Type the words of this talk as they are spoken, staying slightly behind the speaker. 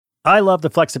I love the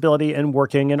flexibility in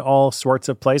working in all sorts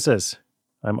of places.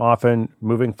 I'm often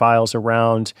moving files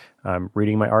around,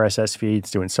 reading my RSS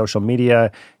feeds, doing social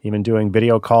media, even doing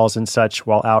video calls and such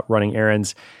while out running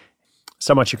errands.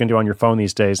 So much you can do on your phone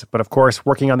these days. But of course,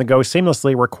 working on the go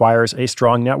seamlessly requires a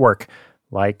strong network,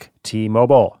 like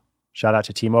T-Mobile. Shout out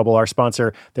to T-Mobile, our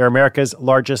sponsor. They're America's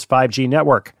largest 5G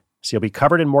network, so you'll be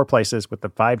covered in more places with the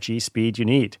 5G speed you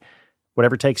need.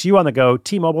 Whatever takes you on the go,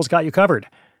 T-Mobile's got you covered.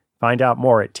 Find out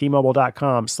more at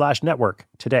T-Mobile.com/network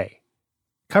today.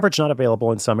 Coverage not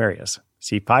available in some areas.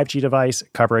 See 5G device,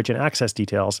 coverage, and access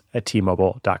details at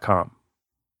T-Mobile.com.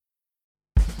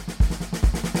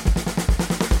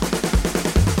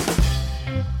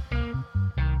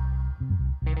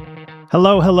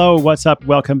 Hello, what's up?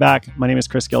 Welcome back. My name is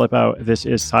Chris Gillibo. This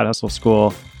is Side Hustle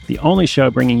School, the only show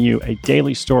bringing you a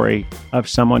daily story of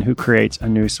someone who creates a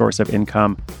new source of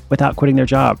income without quitting their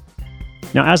job.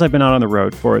 Now, as I've been out on the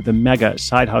road for the mega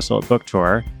Side Hustle book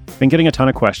tour, I've been getting a ton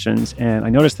of questions, and I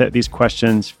noticed that these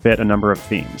questions fit a number of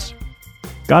themes.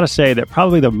 Gotta say that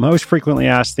probably the most frequently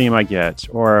asked theme I get,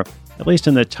 or at least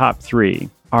in the top 3,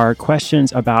 are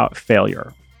questions about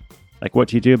failure. Like, what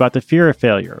do you do about the fear of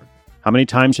failure? How many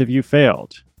times have you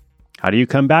failed? How do you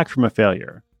come back from a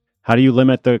failure? How do you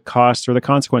limit the costs or the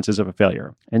consequences of a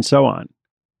failure? And so on.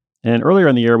 And earlier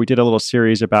in the year, we did a little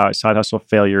series about side hustle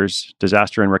failures,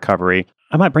 disaster and recovery.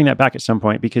 I might bring that back at some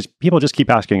point because people just keep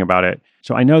asking about it.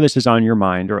 So I know this is on your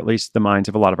mind, or at least the minds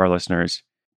of a lot of our listeners.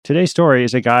 Today's story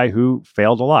is a guy who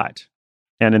failed a lot.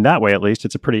 And in that way, at least,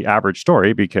 it's a pretty average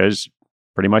story because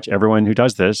pretty much everyone who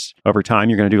does this, over time,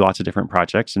 you're going to do lots of different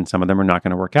projects and some of them are not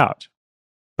going to work out.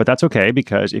 But that's okay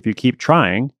because if you keep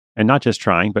trying, and not just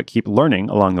trying, but keep learning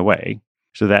along the way,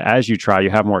 so that as you try, you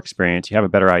have more experience, you have a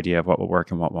better idea of what will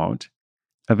work and what won't.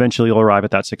 Eventually, you'll arrive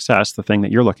at that success, the thing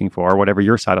that you're looking for, whatever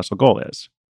your side hustle goal is.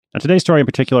 Now, today's story in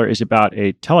particular is about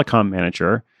a telecom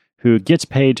manager who gets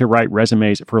paid to write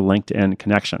resumes for LinkedIn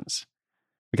connections.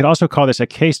 We could also call this a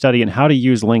case study in how to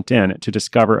use LinkedIn to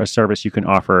discover a service you can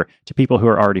offer to people who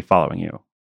are already following you.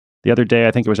 The other day,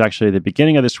 I think it was actually the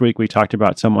beginning of this week, we talked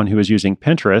about someone who was using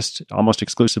Pinterest almost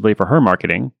exclusively for her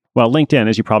marketing. Well, LinkedIn,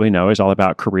 as you probably know, is all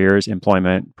about careers,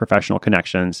 employment, professional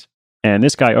connections. And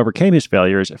this guy overcame his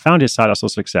failures, found his side hustle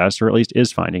success, or at least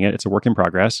is finding it. It's a work in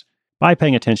progress, by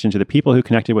paying attention to the people who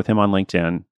connected with him on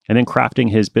LinkedIn, and then crafting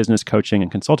his business coaching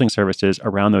and consulting services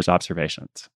around those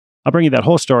observations. I'll bring you that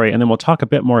whole story, and then we'll talk a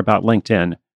bit more about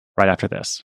LinkedIn right after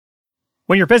this.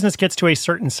 When your business gets to a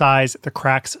certain size, the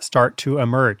cracks start to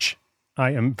emerge.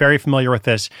 I am very familiar with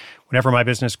this. Whenever my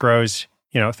business grows,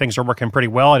 things are working pretty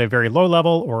well at a very low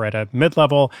level or at a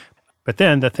mid-level. But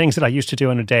then the things that I used to do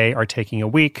in a day are taking a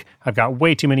week. I've got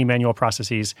way too many manual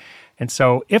processes. And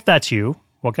so if that's you,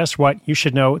 well, guess what? You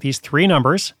should know these 3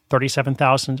 numbers,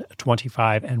 37,000,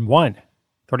 25, and 1.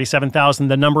 37,000,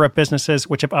 the number of businesses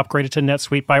which have upgraded to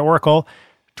NetSuite by Oracle.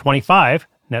 25,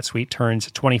 NetSuite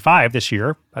turns 25 this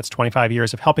year. That's 25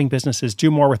 years of helping businesses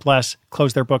do more with less,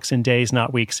 close their books in days,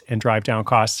 not weeks, and drive down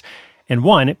costs. And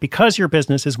 1, because your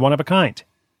business is one of a kind.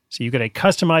 So you get a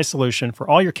customized solution for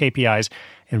all your KPIs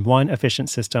in one efficient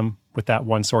system with that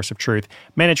one source of truth.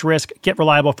 Manage risk, get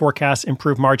reliable forecasts,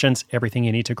 improve margins, everything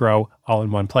you need to grow all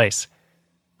in one place.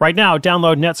 Right now,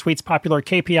 download NetSuite's popular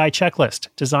KPI checklist,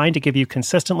 designed to give you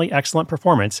consistently excellent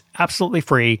performance, absolutely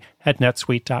free at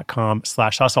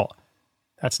netsuite.com/hustle.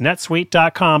 That's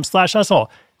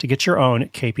netsuite.com/hustle to get your own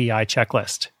KPI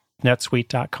checklist.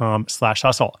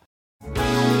 netsuite.com/hustle.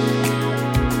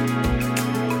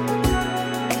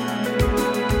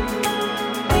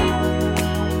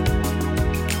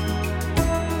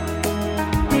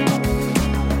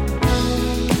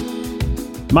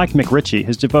 Mike McRitchie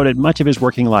has devoted much of his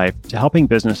working life to helping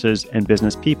businesses and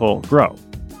business people grow.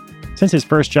 Since his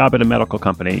first job at a medical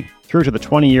company, through to the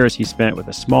 20 years he spent with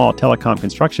a small telecom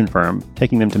construction firm,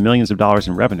 taking them to millions of dollars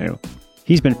in revenue,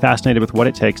 he's been fascinated with what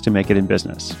it takes to make it in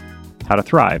business, how to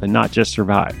thrive and not just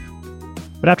survive.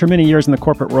 But after many years in the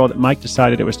corporate world, Mike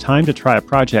decided it was time to try a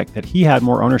project that he had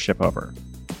more ownership over.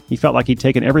 He felt like he'd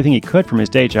taken everything he could from his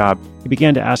day job. He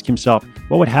began to ask himself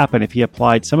what would happen if he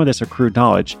applied some of this accrued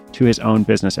knowledge to his own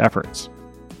business efforts.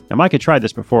 Now, Mike had tried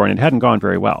this before, and it hadn't gone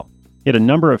very well. He had a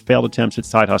number of failed attempts at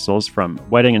side hustles, from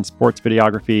wedding and sports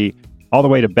videography all the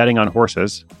way to betting on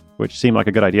horses, which seemed like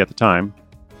a good idea at the time.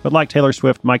 But like Taylor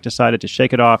Swift, Mike decided to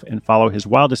shake it off and follow his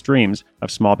wildest dreams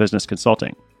of small business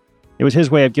consulting. It was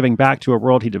his way of giving back to a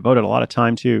world he devoted a lot of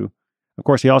time to. Of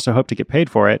course, he also hoped to get paid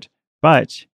for it,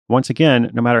 but once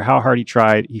again, no matter how hard he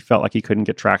tried, he felt like he couldn't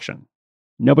get traction.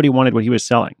 Nobody wanted what he was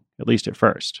selling, at least at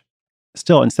first.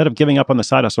 Still, instead of giving up on the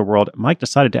side hustle world, Mike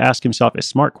decided to ask himself a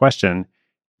smart question.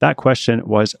 That question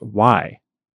was why?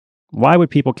 Why would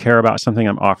people care about something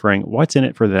I'm offering? What's in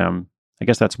it for them? I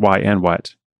guess that's why and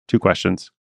what. 2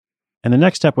 questions. And the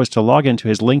next step was to log into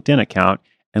his LinkedIn account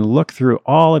and look through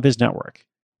all of his network,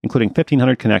 including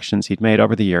 1,500 connections he'd made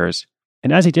over the years.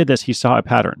 And as he did this, he saw a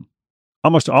pattern.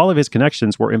 Almost all of his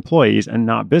connections were employees and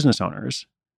not business owners,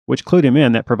 which clued him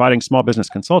in that providing small business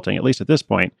consulting, at least at this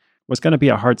point, was going to be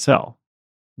a hard sell.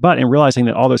 But in realizing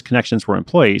that all those connections were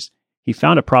employees, he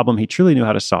found a problem he truly knew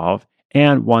how to solve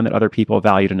and one that other people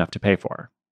valued enough to pay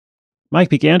for. Mike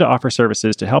began to offer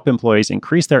services to help employees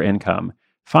increase their income,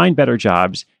 find better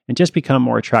jobs, and just become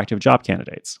more attractive job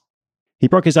candidates. He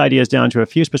broke his ideas down to a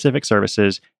few specific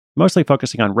services, mostly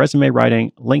focusing on resume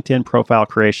writing, LinkedIn profile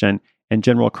creation, and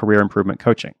general career improvement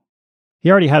coaching. He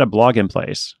already had a blog in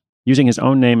place, using his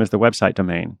own name as the website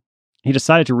domain. He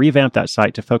decided to revamp that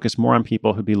site to focus more on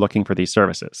people who'd be looking for these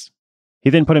services. He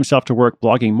then put himself to work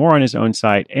blogging more on his own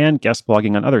site and guest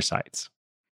blogging on other sites.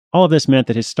 All of this meant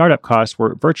that his startup costs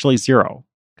were virtually zero,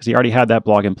 because he already had that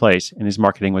blog in place and his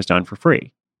marketing was done for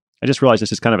free. I just realized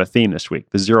this is kind of a theme this week,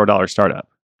 the $0 startup.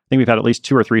 I think we've had at least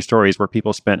 2 or 3 stories where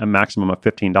people spent a maximum of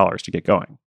 $15 to get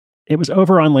going. It was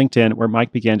over on LinkedIn where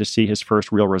Mike began to see his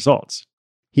first real results.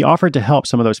 He offered to help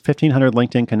some of those 1,500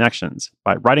 LinkedIn connections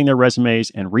by writing their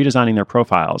resumes and redesigning their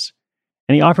profiles,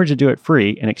 and he offered to do it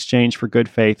free in exchange for good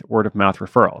faith word-of-mouth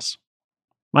referrals.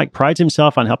 Mike prides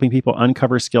himself on helping people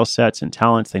uncover skill sets and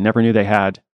talents they never knew they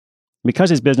had. Because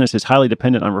his business is highly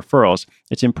dependent on referrals,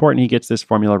 it's important he gets this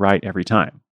formula right every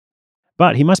time.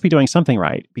 But he must be doing something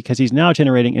right because he's now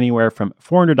generating anywhere from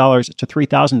 $400 to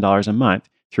 $3,000 a month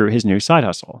through his new side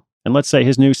hustle. And let's say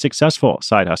his new successful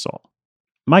side hustle.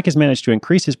 Mike has managed to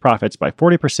increase his profits by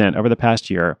 40% over the past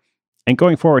year, and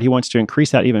going forward, he wants to increase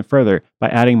that even further by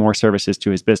adding more services to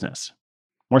his business.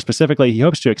 More specifically, he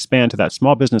hopes to expand to that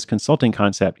small business consulting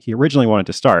concept he originally wanted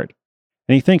to start.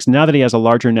 And he thinks now that he has a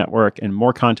larger network and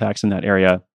more contacts in that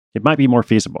area, it might be more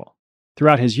feasible.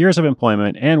 Throughout his years of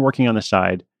employment and working on the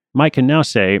side, Mike can now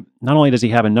say not only does he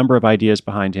have a number of ideas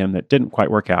behind him that didn't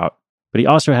quite work out, but he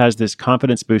also has this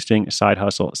confidence-boosting side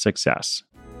hustle success.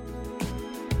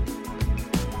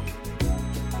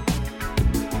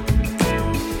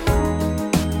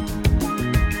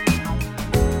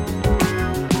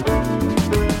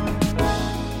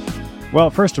 Well,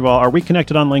 first of all, are we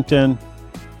connected on LinkedIn?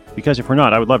 Because if we're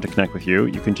not, I would love to connect with you.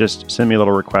 You can just send me a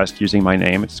little request using my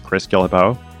name. It's Chris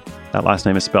Guillebeau. That last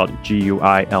name is spelled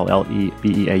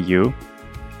Guillebeau,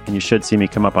 and you should see me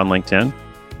come up on LinkedIn.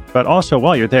 But also,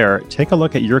 while you're there, take a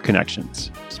look at your connections.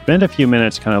 Spend a few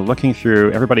minutes kind of looking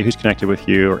through everybody who's connected with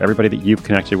you or everybody that you've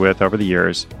connected with over the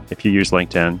years, if you use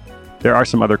LinkedIn. There are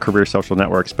some other career social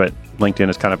networks, but LinkedIn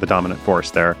is kind of the dominant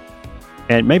force there.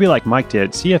 And maybe like Mike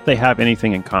did, see if they have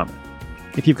anything in common.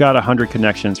 If you've got 100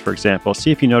 connections, for example,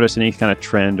 see if you notice any kind of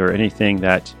trend or anything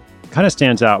that kind of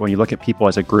stands out when you look at people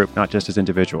as a group, not just as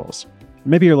individuals.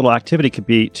 Maybe your little activity could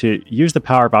be to use the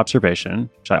power of observation,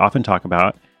 which I often talk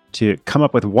about, to come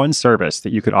up with one service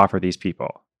that you could offer these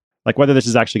people. Like whether this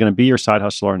is actually going to be your side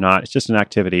hustle or not, it's just an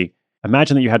activity.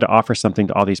 Imagine that you had to offer something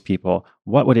to all these people.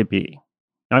 What would it be?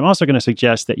 Now, I'm also going to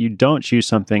suggest that you don't choose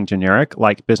something generic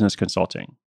like business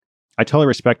consulting. I totally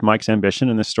respect Mike's ambition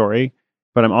in this story,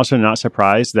 but I'm also not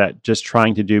surprised that just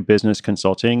trying to do business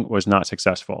consulting was not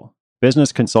successful.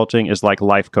 Business consulting is like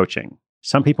life coaching.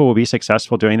 Some people will be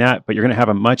successful doing that, but you're going to have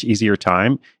a much easier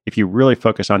time if you really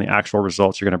focus on the actual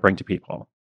results you're going to bring to people.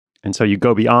 And so you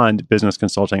go beyond business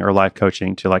consulting or life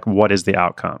coaching to like, what is the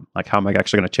outcome? Like, how am I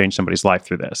actually going to change somebody's life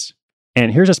through this?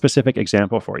 And here's a specific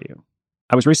example for you.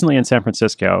 I was recently in San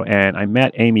Francisco and I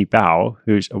met Amy Bao,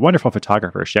 who's a wonderful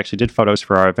photographer. She actually did photos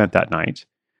for our event that night.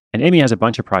 And Amy has a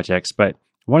bunch of projects, but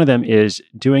one of them is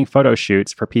doing photo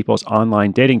shoots for people's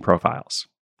online dating profiles,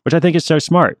 which I think is so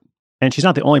smart. And she's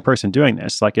not the only person doing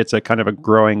this. Like, it's a kind of a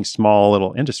growing small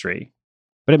little industry.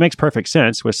 But it makes perfect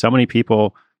sense with so many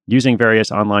people using various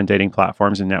online dating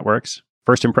platforms and networks.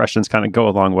 First impressions kind of go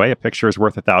a long way. A picture is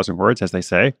worth 1,000 words, as they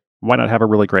say. Why not have a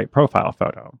really great profile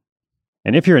photo?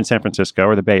 And if you're in San Francisco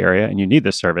or the Bay Area and you need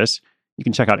this service, you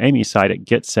can check out Amy's site at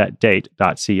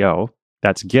getsetdate.co.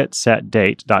 That's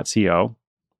getsetdate.co.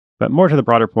 But more to the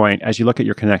broader point, as you look at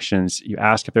your connections, you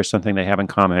ask if there's something they have in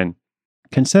common.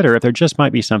 Consider if there just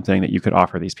might be something that you could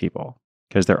offer these people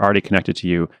because they're already connected to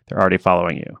you, they're already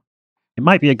following you. It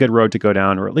might be a good road to go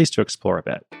down, or at least to explore a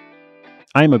bit.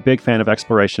 I am a big fan of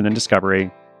exploration and discovery.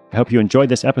 I hope you enjoyed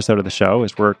this episode of the show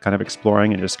as we're kind of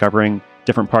exploring and discovering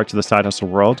different parts of the side hustle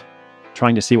world,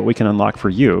 trying to see what we can unlock for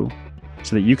you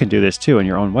so that you can do this too in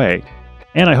your own way.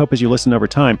 And I hope as you listen over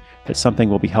time that something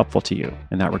will be helpful to you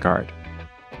in that regard.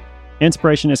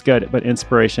 Inspiration is good, but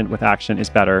inspiration with action is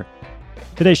better.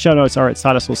 Today's show notes are at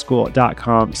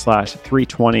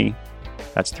sidehustleschool.com/320.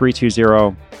 That's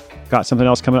 320. Got something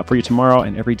else coming up for you tomorrow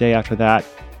and every day after that.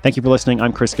 Thank you for listening.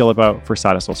 I'm Chris Guillebeau for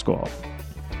Side Hustle School.